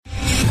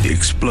The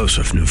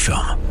explosive new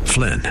film,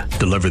 Flynn,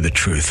 Deliver the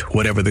Truth,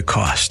 Whatever the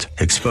Cost,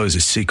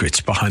 exposes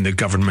secrets behind the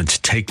government's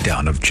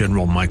takedown of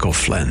General Michael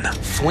Flynn.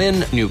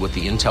 Flynn knew what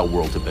the intel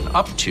world had been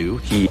up to.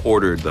 He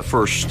ordered the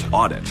first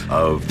audit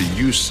of the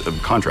use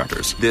of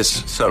contractors.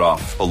 This set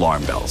off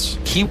alarm bells.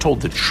 He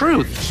told the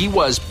truth. He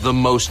was the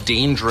most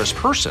dangerous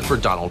person for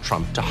Donald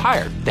Trump to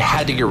hire. They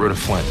had to get rid of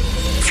Flynn.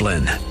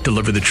 Flynn,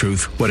 Deliver the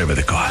Truth, Whatever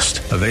the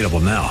Cost. Available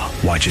now.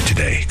 Watch it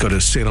today. Go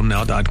to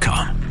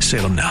salemnow.com.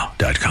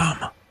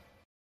 salemnow.com.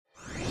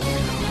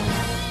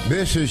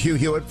 This is Hugh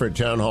Hewitt for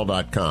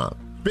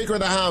townhall.com. Speaker of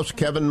the House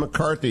Kevin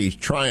McCarthy's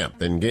triumph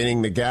in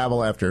gaining the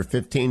gavel after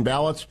 15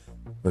 ballots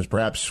was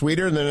perhaps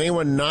sweeter than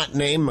anyone not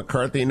named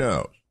McCarthy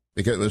knows,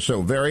 because it was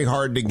so very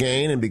hard to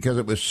gain and because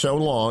it was so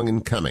long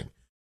in coming.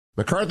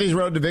 McCarthy's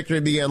road to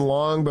victory began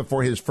long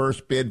before his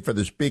first bid for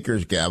the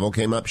Speaker's gavel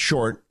came up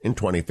short in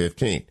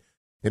 2015.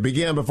 It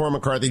began before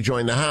McCarthy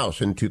joined the House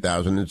in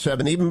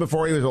 2007, even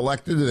before he was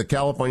elected to the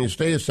California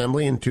State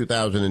Assembly in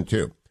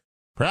 2002.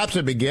 Perhaps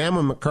it began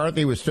when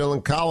McCarthy was still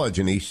in college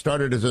and he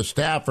started as a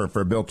staffer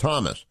for Bill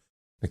Thomas,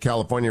 the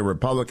California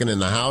Republican in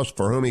the House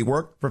for whom he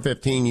worked for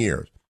 15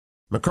 years.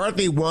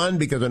 McCarthy won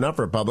because enough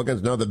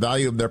Republicans know the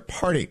value of their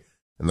party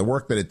and the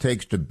work that it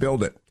takes to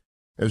build it.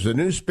 As the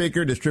new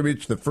Speaker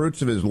distributes the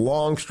fruits of his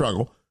long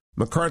struggle,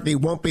 McCarthy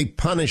won't be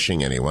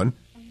punishing anyone.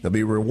 He'll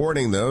be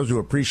rewarding those who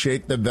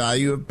appreciate the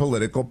value of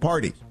political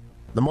parties.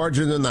 The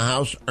margins in the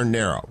House are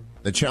narrow.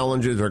 The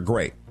challenges are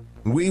great.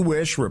 We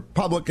wish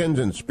Republicans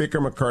and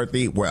Speaker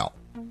McCarthy well.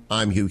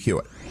 I'm Hugh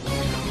Hewitt.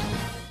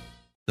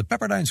 The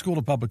Pepperdine School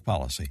of Public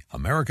Policy,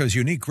 America's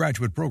unique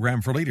graduate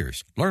program for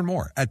leaders. Learn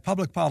more at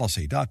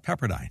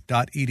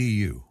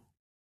publicpolicy.pepperdine.edu.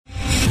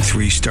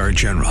 Three-star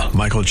General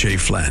Michael J.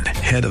 Flynn,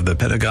 head of the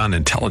Pentagon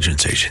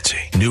Intelligence Agency,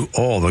 knew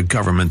all the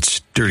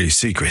government's dirty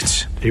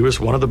secrets. He was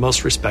one of the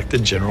most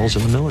respected generals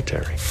in the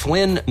military.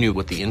 Flynn knew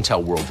what the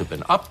intel world had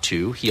been up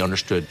to. He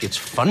understood its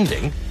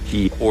funding.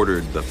 He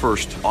ordered the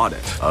first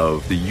audit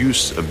of the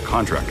use of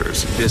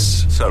contractors.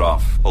 This set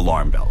off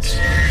alarm bells.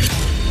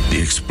 The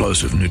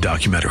explosive new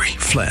documentary,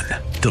 Flynn,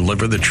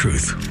 Deliver the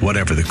Truth,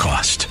 Whatever the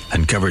Cost,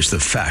 uncovers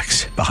the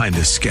facts behind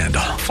this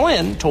scandal.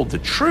 Flynn told the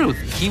truth.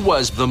 He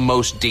was the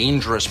most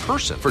dangerous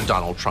person for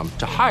Donald Trump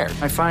to hire.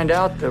 I find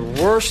out the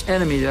worst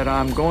enemy that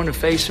I'm going to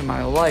face in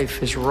my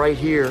life is right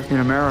here in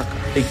America.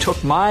 They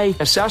took my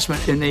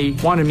assessment and they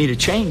wanted me to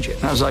change it.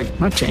 And I was like, I'm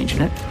not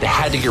changing it. They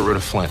had to get rid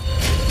of Flynn.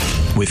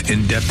 With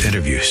in-depth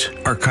interviews,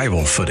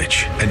 archival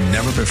footage, and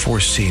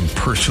never-before-seen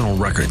personal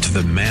records of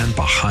the man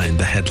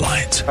behind the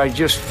headlines. I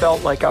just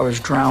felt like I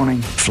was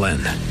drowning. Flynn,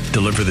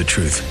 Deliver the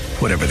Truth,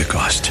 Whatever the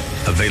Cost.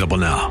 Available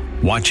now.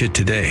 Watch it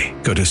today.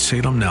 Go to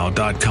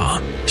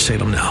salemnow.com.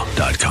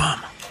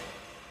 salemnow.com.